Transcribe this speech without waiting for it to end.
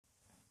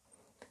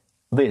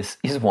This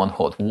is one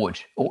hot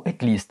watch, or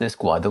at least there's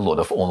quite a lot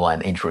of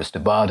online interest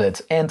about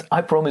it, and I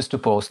promise to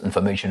post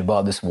information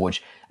about this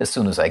watch as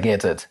soon as I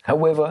get it.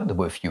 However, there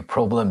were a few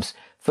problems.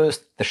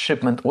 First, the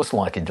shipment was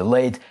slightly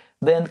delayed,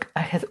 then I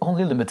had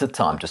only limited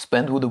time to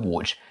spend with the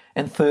watch,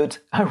 and third,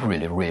 I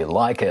really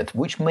like it,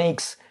 which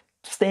makes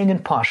staying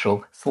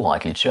impartial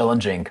slightly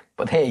challenging.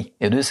 But hey,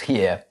 it is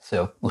here,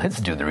 so let's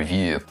do the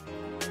review.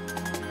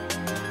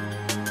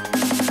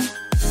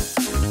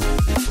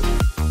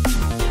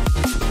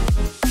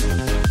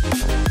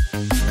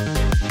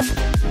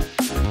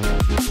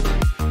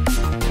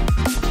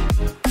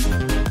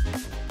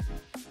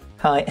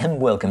 Hi and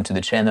welcome to the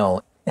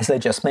channel. As I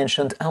just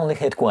mentioned, I only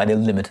had quite a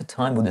limited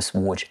time with this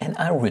watch and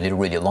I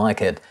really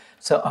like it.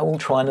 So I will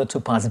try not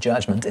to pass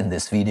judgment in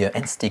this video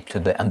and stick to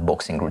the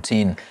unboxing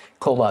routine,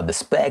 call out the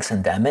specs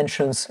and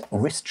dimensions,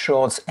 wrist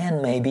shots,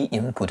 and maybe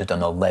even put it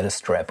on a leather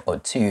strap or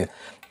two.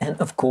 And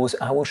of course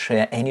I will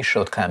share any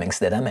shortcomings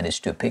that I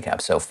managed to pick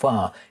up so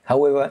far.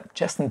 However,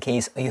 just in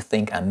case you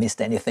think I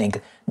missed anything,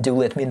 do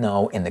let me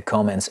know in the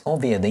comments or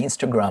via the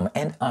Instagram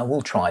and I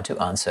will try to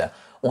answer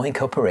or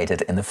incorporate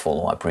it in the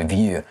follow-up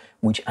review,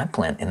 which I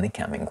plan in the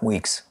coming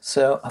weeks.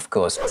 So, of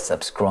course,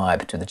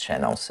 subscribe to the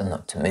channel so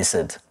not to miss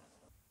it.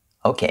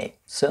 Okay,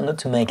 so not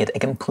to make it a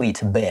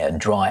complete bare,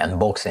 dry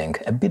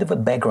unboxing, a bit of a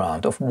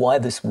background of why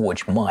this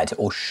watch might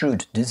or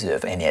should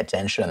deserve any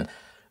attention,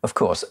 of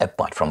course,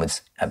 apart from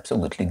its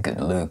absolutely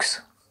good looks.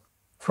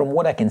 From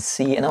what I can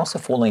see, and also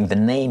following the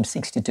name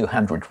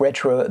 6200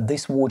 Retro,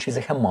 this watch is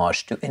a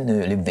homage to an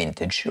early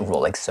vintage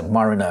Rolex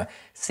Submariner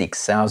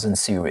 6000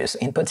 series,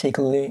 in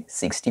particular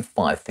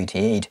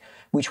 6538,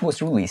 which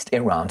was released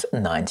around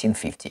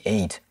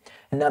 1958.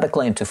 Another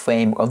claim to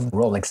fame of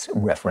Rolex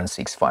reference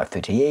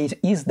 6538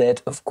 is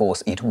that, of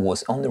course, it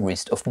was on the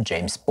wrist of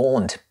James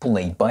Bond,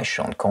 played by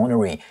Sean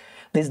Connery.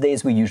 These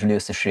days we usually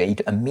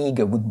associate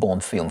Omega with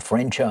Bond film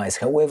franchise,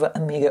 however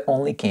Omega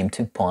only came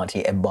to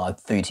party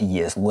about 30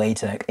 years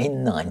later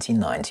in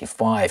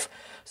 1995.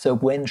 So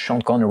when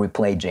Sean Connery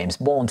played James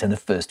Bond in the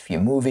first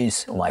few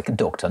movies, like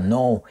Dr.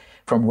 No,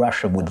 From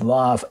Russia with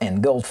Love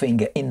and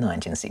Goldfinger in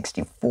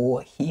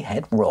 1964, he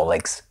had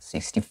Rolex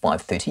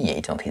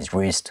 6538 on his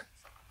wrist.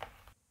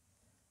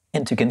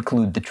 And to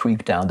conclude the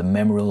trip down the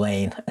memory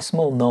lane, a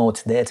small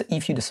note that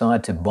if you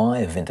decide to buy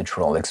a vintage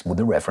Rolex with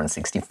the reference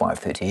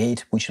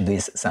 6538, which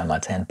this Saint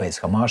Martin pays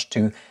homage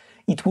to,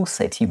 it will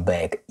set you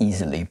back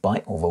easily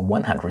by over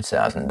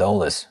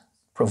 $100,000,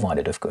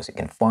 provided of course you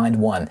can find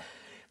one.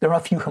 There are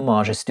a few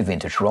homages to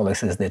vintage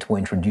Rolexes that were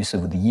introduced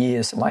over the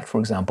years, like for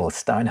example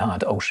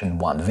Steinhardt Ocean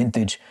 1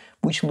 Vintage,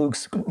 which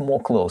looks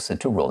more closer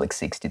to Rolex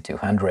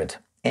 6200,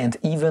 and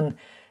even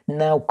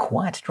now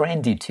quite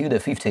trendy Tudor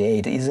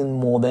 58 is in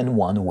more than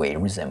one way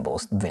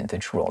resembles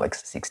vintage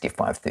Rolex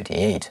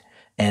 6538.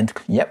 And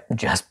yep,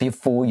 just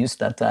before you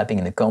start typing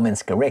in the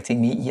comments correcting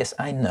me, yes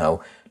I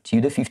know,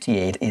 Tudor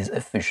 58 is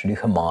officially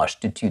homage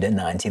to Tudor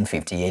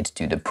 1958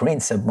 Tudor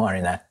Prince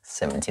Submariner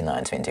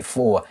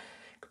 7924.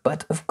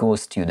 But of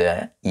course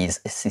Tudor is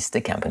a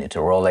sister company to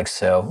Rolex,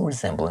 so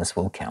resemblance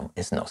will come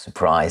as no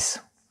surprise.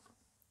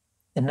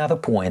 Another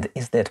point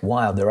is that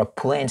while there are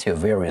plenty of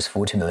various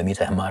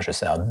 40mm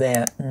homages out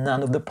there,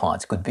 none of the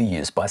parts could be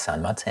used by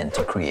Saint Martin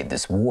to create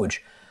this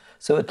watch.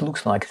 So it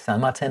looks like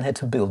Saint Martin had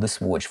to build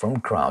this watch from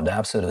ground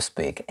up, so to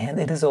speak, and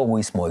it is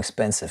always more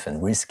expensive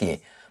and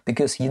risky,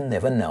 because you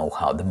never know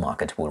how the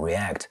market will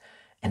react,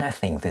 and I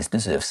think this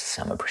deserves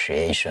some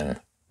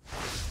appreciation.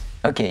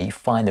 Okay,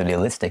 finally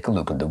let's take a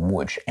look at the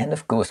watch, and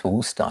of course we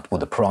will start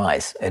with the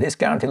price. It is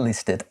currently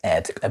listed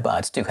at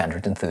about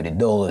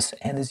 $230,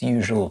 and as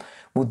usual,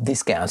 with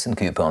discounts and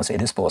coupons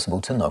it is possible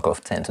to knock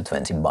off 10 to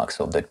 20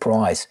 bucks off that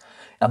price.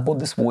 I bought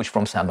this watch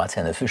from Saint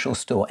Martin official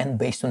store, and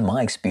based on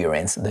my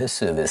experience, their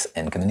service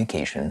and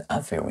communication are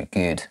very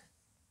good.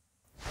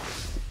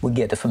 We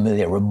get a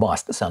familiar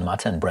robust Saint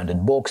Martin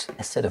branded box,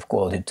 a set of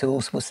quality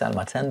tools with Saint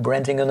Martin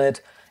branding on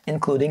it,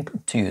 including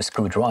 2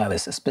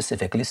 screwdrivers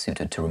specifically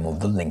suited to remove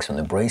the links on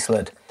the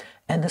bracelet,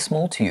 and a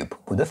small tube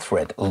with a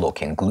thread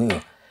locking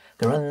glue.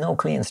 There are no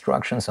clear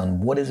instructions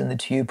on what is in the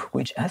tube,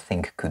 which I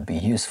think could be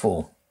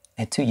useful.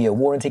 A 2-year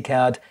warranty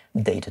card,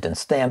 dated and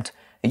stamped,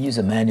 a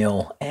user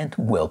manual, and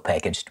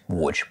well-packaged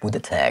watch with a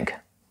tag.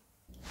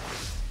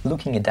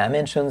 Looking at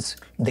dimensions,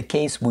 the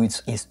case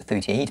width is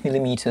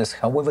 38mm,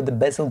 however the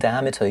bezel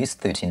diameter is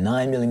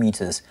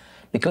 39mm.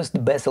 Because the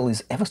bezel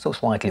is ever so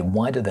slightly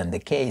wider than the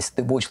case,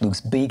 the watch looks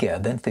bigger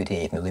than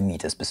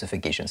 38mm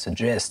specification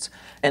suggests,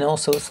 and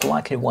also a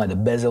slightly wider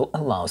bezel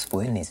allows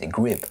for an easy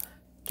grip.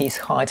 Case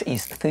height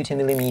is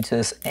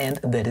 30mm, and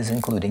that is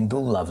including the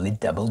lovely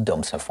double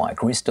dome sapphire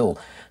crystal.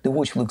 The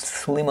watch looks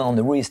slimmer on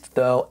the wrist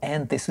though,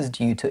 and this is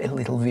due to a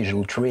little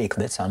visual trick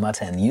that Saint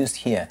Martin used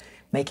here,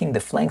 making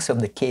the flanks of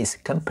the case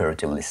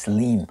comparatively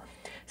slim.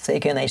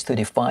 Seiko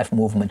H35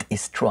 movement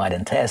is tried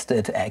and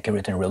tested,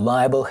 accurate and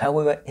reliable,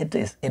 however it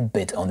is a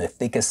bit on the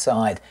thicker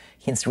side,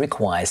 hence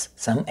requires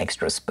some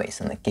extra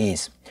space in the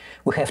case.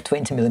 We have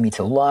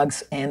 20mm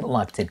lugs, and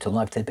lug tip to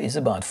lug tip is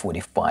about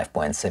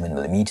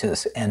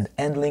 45.7mm, and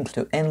end link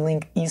to end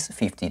link is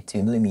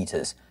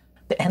 52mm.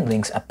 The end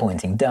links are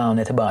pointing down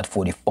at about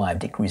 45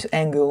 degrees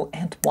angle,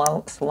 and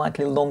while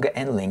slightly longer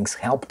end links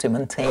help to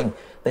maintain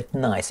that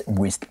nice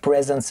wrist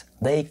presence,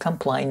 they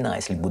comply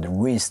nicely with the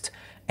wrist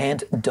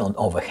and don't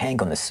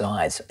overhang on the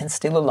sides and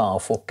still allow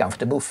for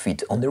comfortable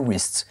fit on the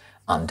wrists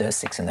under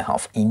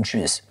 6.5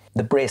 inches.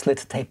 The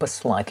bracelet tapers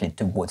slightly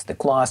towards the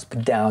clasp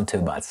down to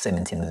about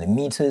 17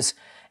 mm,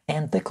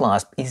 and the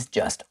clasp is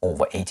just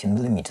over 18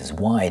 mm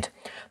wide.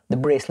 The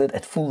bracelet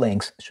at full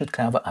length should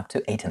cover up to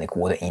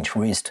 8.25 inch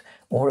wrist,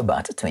 or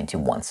about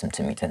 21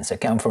 cm in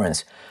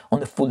circumference. On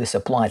the fully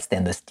supplied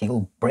stainless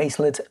steel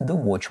bracelet, the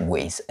watch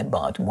weighs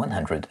about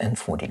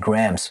 140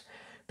 grams.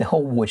 The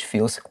whole watch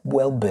feels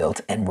well built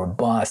and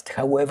robust,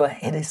 however,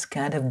 it is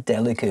kind of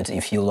delicate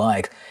if you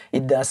like.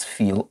 It does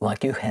feel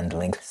like you're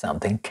handling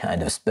something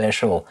kind of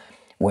special.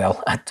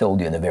 Well, I told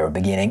you in the very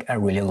beginning, I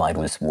really like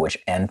this watch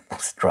and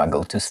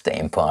struggle to stay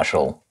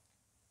impartial.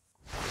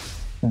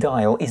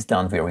 Dial is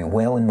done very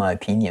well in my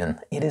opinion.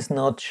 It is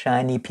not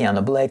shiny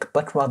piano black,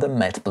 but rather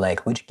matte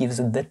black, which gives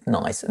it that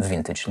nice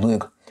vintage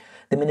look.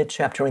 The minute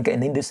chaptering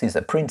and indices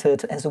are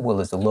printed, as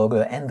well as the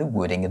logo and the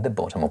wording at the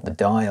bottom of the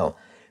dial.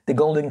 The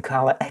golden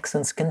color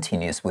accents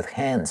continues with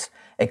hands.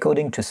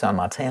 According to Saint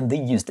Martin, they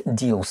used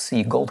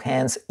DLC gold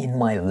hands. In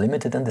my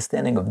limited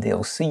understanding of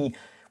DLC,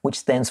 which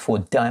stands for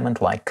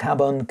diamond-like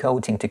carbon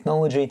coating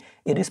technology,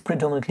 it is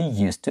predominantly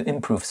used to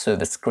improve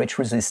surface scratch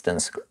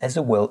resistance, as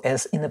well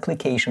as in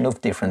application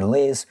of different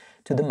layers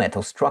to the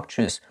metal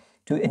structures,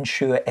 to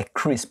ensure a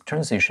crisp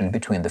transition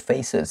between the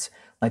faces,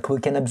 like we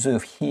can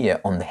observe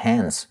here on the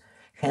hands.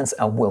 Hands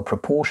are well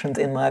proportioned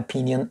in my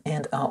opinion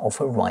and are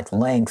of a right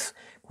length,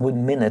 with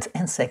minute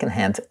and second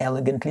hand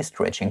elegantly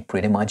stretching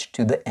pretty much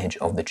to the edge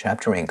of the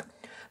chaptering.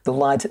 The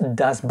light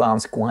does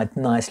bounce quite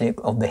nicely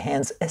off the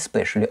hands,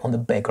 especially on the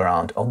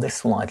background of the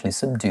slightly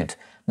subdued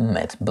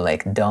matte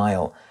black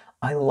dial.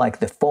 I like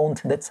the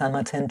font that Saint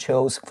Martin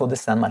chose for the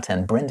Saint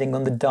Martin branding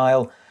on the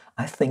dial.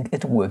 I think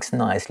it works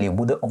nicely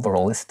with the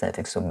overall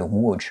aesthetics of the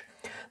watch.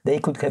 They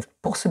could have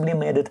possibly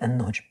made it a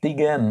notch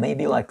bigger,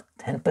 maybe like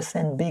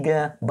 10%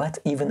 bigger, but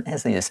even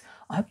as is,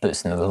 I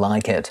personally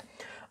like it.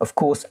 Of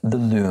course, the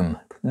lume.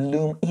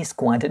 Lume is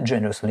quite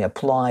generously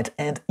applied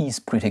and is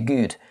pretty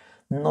good.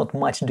 Not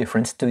much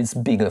difference to its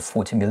bigger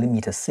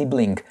 40mm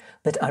sibling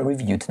that I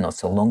reviewed not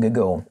so long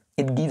ago.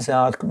 It gives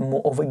out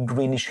more of a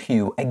greenish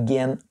hue,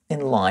 again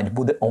in line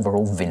with the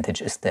overall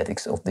vintage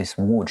aesthetics of this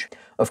watch.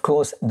 Of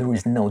course, there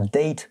is no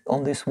date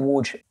on this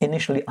watch.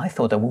 Initially, I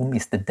thought I will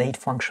miss the date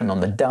function on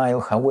the dial,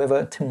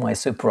 however, to my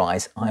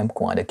surprise, I am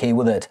quite okay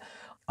with it.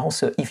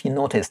 Also, if you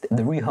noticed,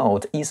 the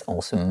rehaut is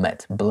also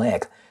matte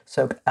black,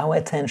 so our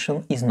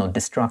attention is not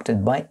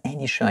distracted by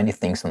any shiny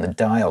things on the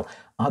dial,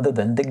 other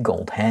than the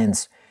gold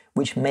hands,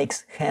 which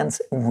makes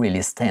hands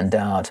really stand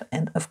out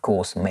and of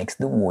course makes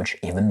the watch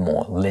even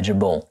more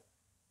legible.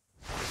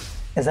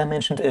 As I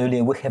mentioned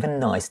earlier, we have a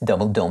nice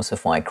double dome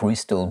sapphire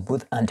crystal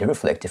with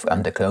anti-reflective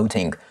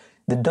undercoating.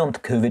 The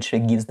domed curvature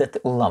gives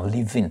that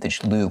lovely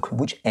vintage look,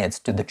 which adds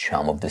to the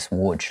charm of this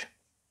watch.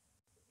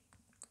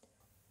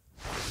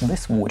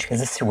 This watch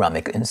has a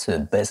ceramic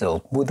insert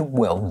bezel with a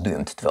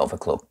well-loomed 12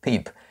 o'clock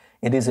pip.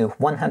 It is a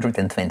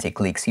 120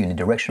 clicks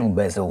unidirectional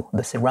bezel.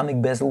 The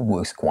ceramic bezel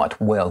works quite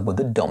well with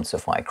the domed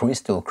sapphire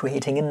crystal,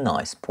 creating a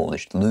nice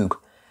polished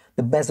look.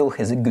 The bezel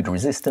has a good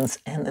resistance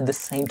and at the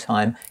same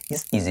time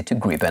is easy to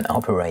grip and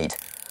operate.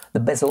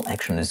 The bezel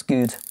action is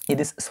good. It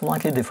is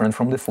slightly different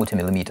from the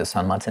 40mm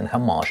Saint Martin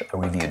Homage I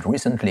reviewed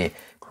recently,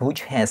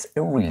 which has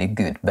a really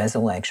good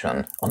bezel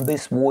action. On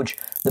this watch,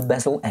 the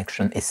bezel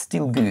action is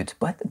still good,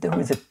 but there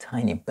is a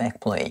tiny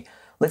backplay.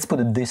 Let's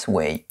put it this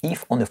way,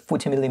 if on the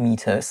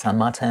 40mm Saint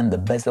Martin the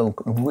bezel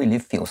really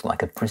feels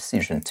like a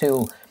precision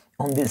tool,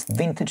 on this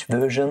vintage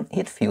version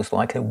it feels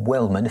like a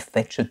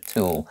well-manufactured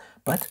tool,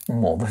 but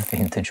more of a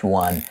vintage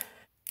one.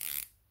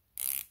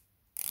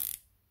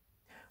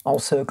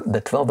 Also,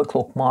 the 12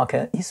 o'clock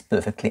marker is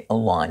perfectly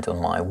aligned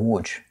on my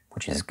watch,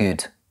 which is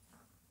good.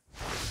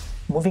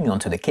 Moving on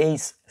to the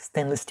case,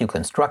 stainless steel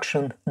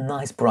construction,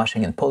 nice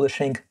brushing and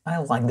polishing. I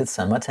like that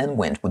Saint Martin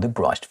went with the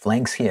brushed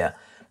flanks here.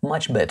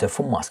 Much better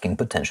for masking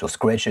potential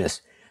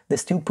scratches. They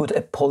still put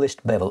a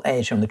polished bevel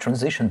edge on the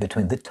transition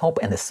between the top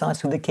and the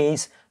sides of the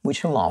case,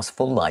 which allows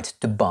for light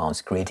to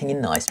bounce, creating a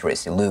nice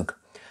dressy look.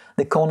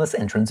 The corners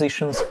and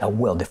transitions are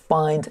well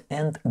defined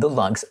and the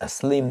lugs are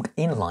slim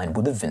in line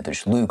with the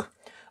vintage look.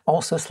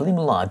 Also, slim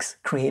lugs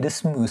create a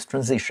smooth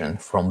transition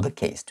from the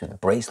case to the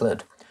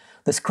bracelet.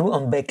 The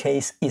screw-on back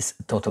case is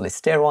totally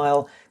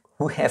sterile.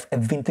 We have a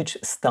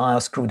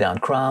vintage-style screw-down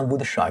crown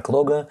with a shark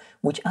logo,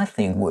 which I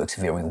think works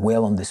very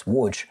well on this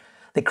watch.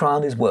 The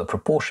crown is well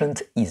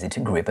proportioned, easy to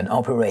grip and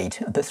operate.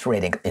 The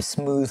threading is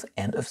smooth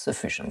and of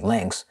sufficient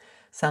length.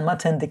 Saint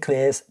Martin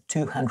declares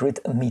 200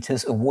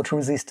 meters of water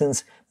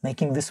resistance,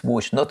 making this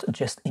watch not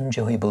just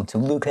enjoyable to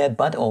look at,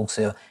 but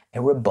also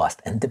a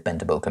robust and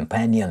dependable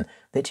companion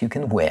that you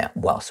can wear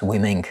while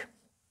swimming.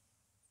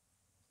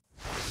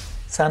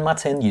 Saint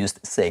Martin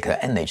used Seiko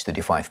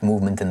NH35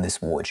 movement in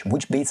this watch,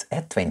 which beats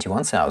at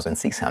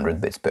 21,600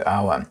 beats per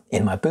hour.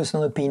 In my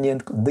personal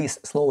opinion, this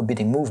slower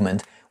beating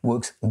movement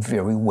works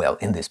very well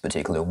in this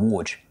particular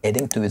watch,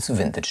 adding to its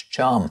vintage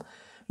charm.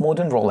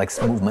 Modern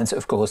Rolex movements,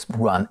 of course,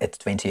 run at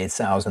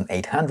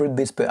 28,800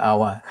 beats per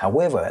hour.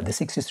 However, the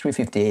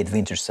 6358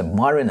 Vintage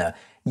Submariner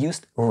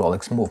used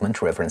Rolex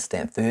movement reference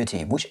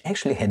 1030, which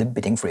actually had a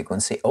beating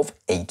frequency of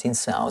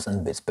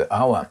 18,000 beats per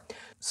hour.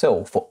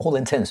 So, for all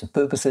intents and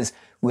purposes,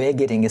 we're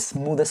getting a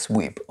smoother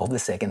sweep of the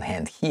second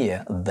hand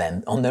here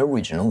than on the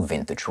original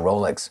vintage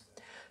Rolex.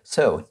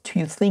 So, do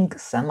you think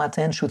Saint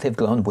Martin should have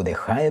gone with a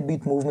higher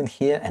beat movement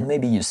here and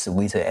maybe use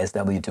Sellita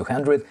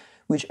SW200,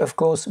 which of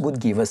course would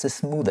give us a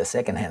smoother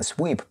second-hand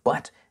sweep,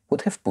 but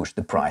would have pushed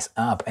the price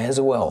up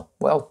as well?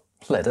 Well,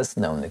 let us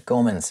know in the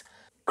comments.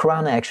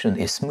 Crown action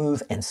is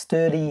smooth and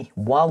sturdy.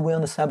 While we're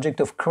on the subject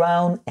of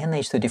crown,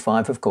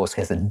 NH35 of course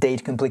has a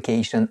date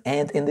complication,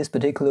 and in this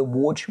particular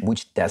watch,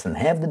 which doesn't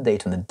have the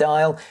date on the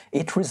dial,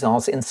 it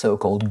results in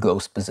so-called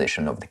ghost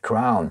position of the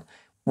crown.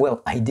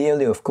 Well,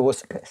 ideally, of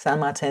course, Saint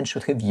Martin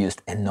should have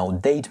used a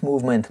no-date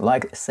movement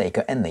like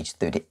Seiko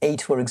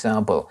NH38, for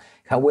example.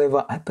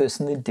 However, I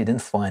personally didn't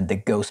find the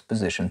ghost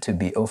position to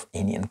be of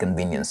any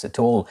inconvenience at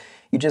all.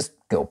 You just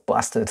go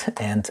past it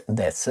and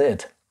that's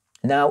it.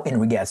 Now, in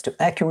regards to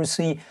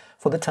accuracy,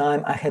 for the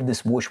time I had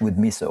this watch with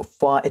me so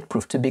far, it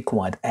proved to be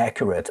quite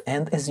accurate,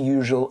 and as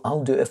usual,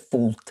 I'll do a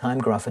full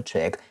time grapher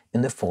check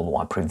in the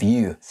follow-up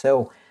review.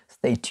 So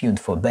stay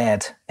tuned for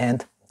that,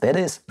 and that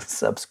is,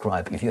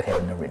 subscribe if you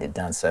haven't already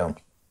done so.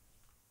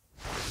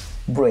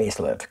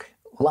 Bracelet.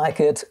 Like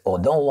it or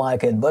don't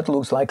like it, but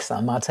looks like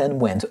Saint Martin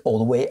went all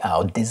the way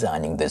out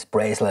designing this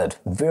bracelet.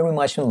 Very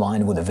much in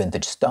line with the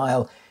vintage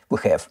style. We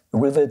have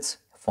rivets,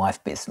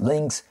 5-piece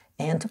links,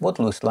 and what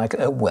looks like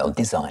a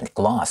well-designed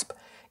clasp.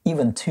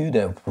 Even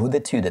Tudor, with the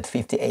Tudor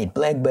 58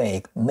 Black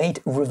Bay,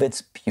 made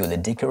rivets purely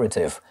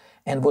decorative.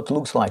 And what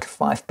looks like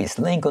 5-piece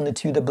link on the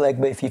Tudor Black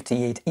Bay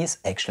 58 is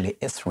actually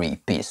a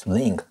 3-piece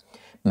link.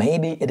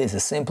 Maybe it is a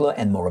simpler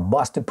and more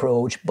robust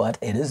approach, but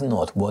it is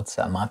not what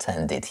Saint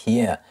Martin did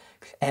here.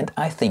 And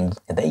I think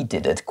they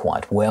did it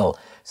quite well.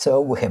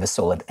 So we have a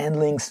solid end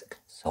links,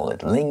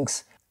 solid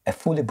links, a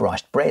fully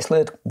brushed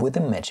bracelet with the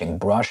matching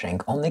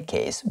brushing on the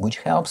case, which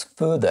helps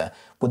further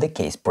with the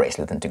case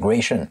bracelet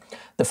integration.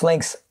 The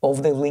flanks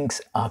of the links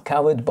are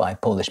covered by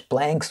polished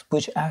planks,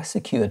 which are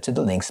secured to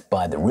the links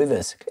by the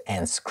rivets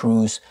and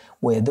screws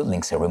where the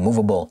links are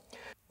removable.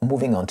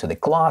 Moving on to the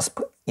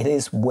clasp, it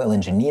is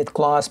well-engineered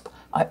clasp.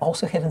 I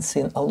also haven't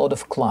seen a lot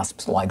of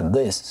clasps like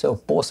this, so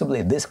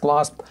possibly this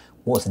clasp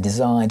was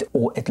designed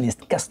or at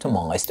least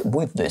customized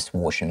with this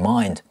watch in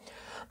mind.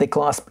 The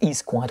clasp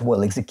is quite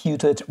well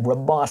executed,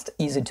 robust,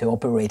 easy to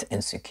operate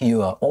and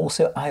secure.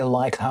 Also, I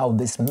like how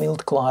this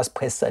milled clasp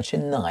has such a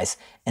nice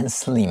and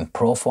slim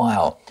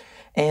profile.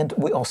 And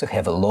we also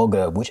have a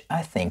logo, which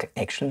I think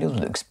actually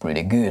looks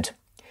pretty good.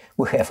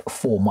 We have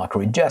 4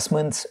 marker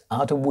adjustments,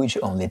 out of which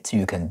only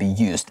 2 can be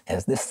used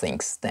as the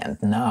things stand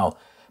now.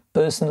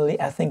 Personally,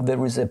 I think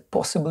there is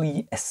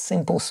possibly a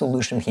simple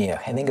solution here.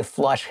 Having a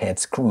flush head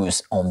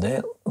screws on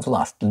the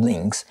last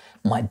links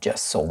might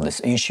just solve this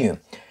issue.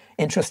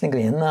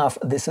 Interestingly enough,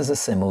 this is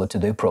similar to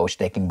the approach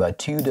taken by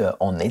Tudor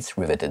on its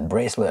riveted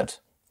bracelet.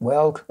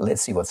 Well,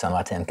 let's see what Saint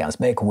Martin comes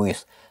back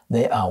with.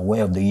 They are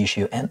aware of the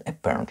issue and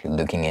apparently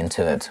looking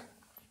into it.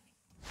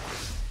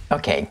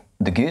 Okay,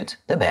 the good,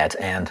 the bad,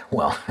 and,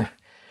 well,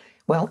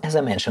 as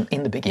I mentioned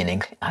in the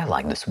beginning, I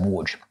like this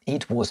watch.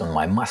 It was on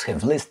my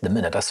must-have list the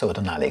minute I saw it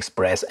on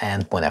AliExpress,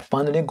 and when I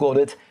finally got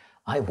it,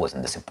 I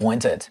wasn't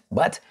disappointed.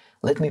 But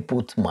let me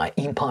put my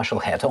impartial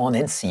hat on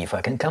and see if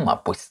I can come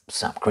up with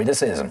some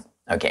criticism.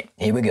 Okay,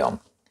 here we go.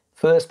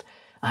 First,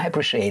 I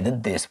appreciate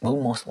that this will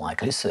most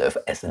likely serve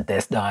as a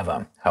desk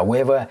diver.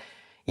 However,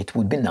 it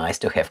would be nice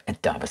to have a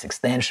diver's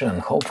extension.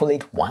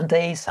 Hopefully, one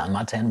day Saint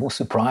Martin will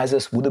surprise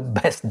us with the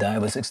best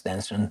diver's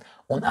extension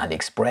on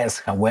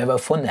AliExpress. However,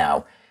 for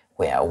now,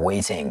 we are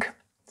waiting.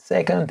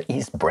 Second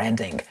is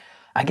branding.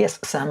 I guess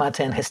Saint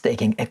Martin has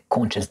taken a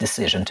conscious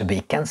decision to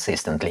be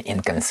consistently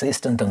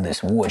inconsistent on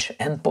this watch,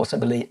 and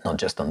possibly not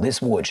just on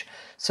this watch.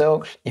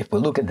 So, if we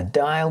look at the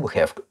dial, we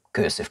have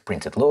cursive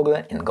printed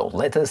logo in gold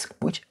letters,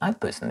 which I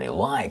personally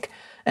like.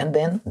 And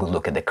then we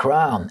look at the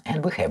crown,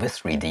 and we have a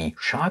 3D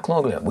shark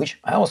logo, which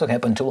I also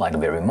happen to like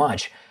very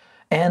much.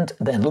 And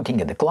then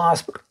looking at the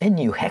clasp, a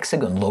new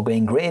hexagon logo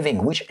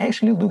engraving, which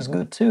actually looks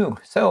good too.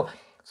 So,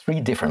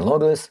 3 different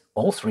logos,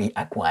 all 3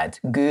 are quite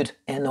good,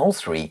 and all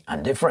 3 are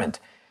different.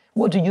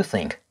 What do you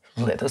think?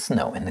 Let us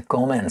know in the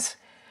comments.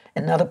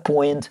 Another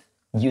point,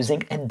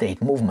 using a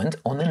date movement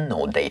on a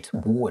no-date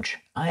watch.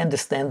 I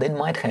understand they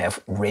might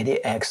have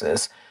ready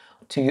access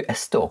to a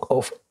stock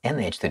of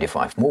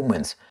NH35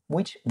 movements,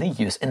 which they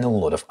use in a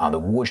lot of other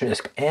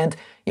watches, and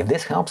if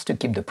this helps to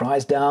keep the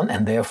price down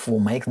and therefore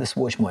make this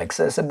watch more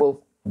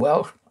accessible,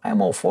 well,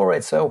 I'm all for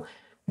it, so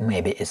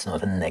maybe it's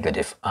not a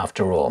negative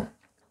after all.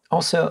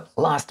 Also,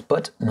 last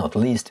but not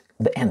least,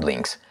 the end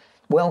links.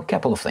 Well,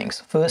 couple of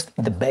things. First,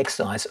 the back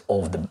sides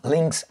of the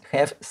links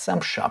have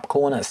some sharp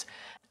corners.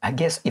 I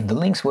guess if the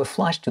links were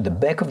flush to the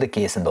back of the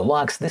case and the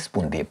locks, this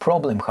wouldn't be a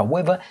problem.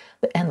 However,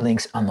 the end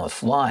links are not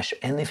flush,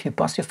 and if you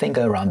pass your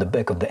finger around the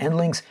back of the end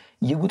links,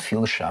 you would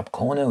feel a sharp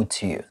corner or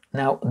two.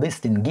 Now, this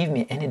didn't give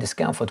me any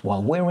discomfort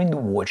while wearing the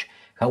watch,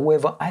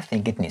 however, I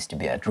think it needs to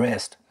be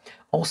addressed.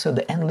 Also,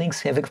 the end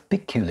links have a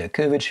peculiar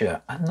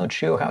curvature. I'm not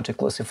sure how to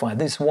classify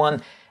this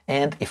one,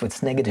 and if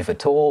it's negative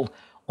at all.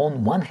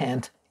 On one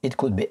hand, it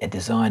could be a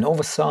design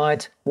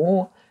oversight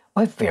or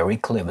a very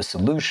clever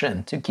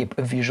solution to keep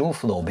a visual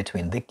flow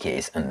between the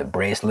case and the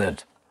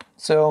bracelet.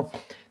 So,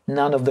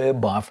 none of the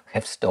above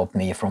have stopped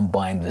me from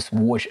buying this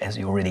watch, as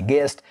you already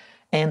guessed,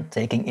 and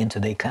taking into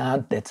the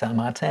account that Saint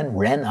Martin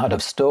ran out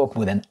of stock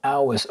within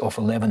hours of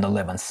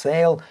 11/11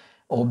 sale.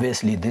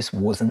 Obviously, this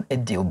wasn't a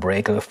deal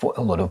breaker for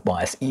a lot of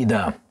buyers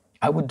either.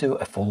 I would do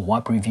a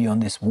follow-up review on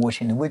this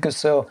watch in a week or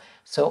so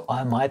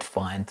I might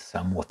find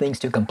some more things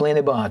to complain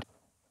about.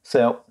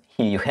 So,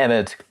 here you have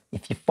it.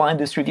 If you find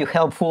this review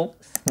helpful,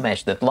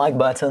 smash that like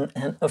button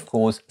and, of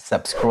course,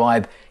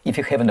 subscribe if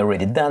you haven't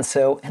already done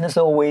so. And as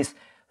always,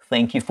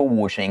 thank you for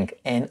watching,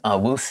 and I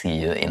will see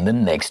you in the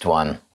next one.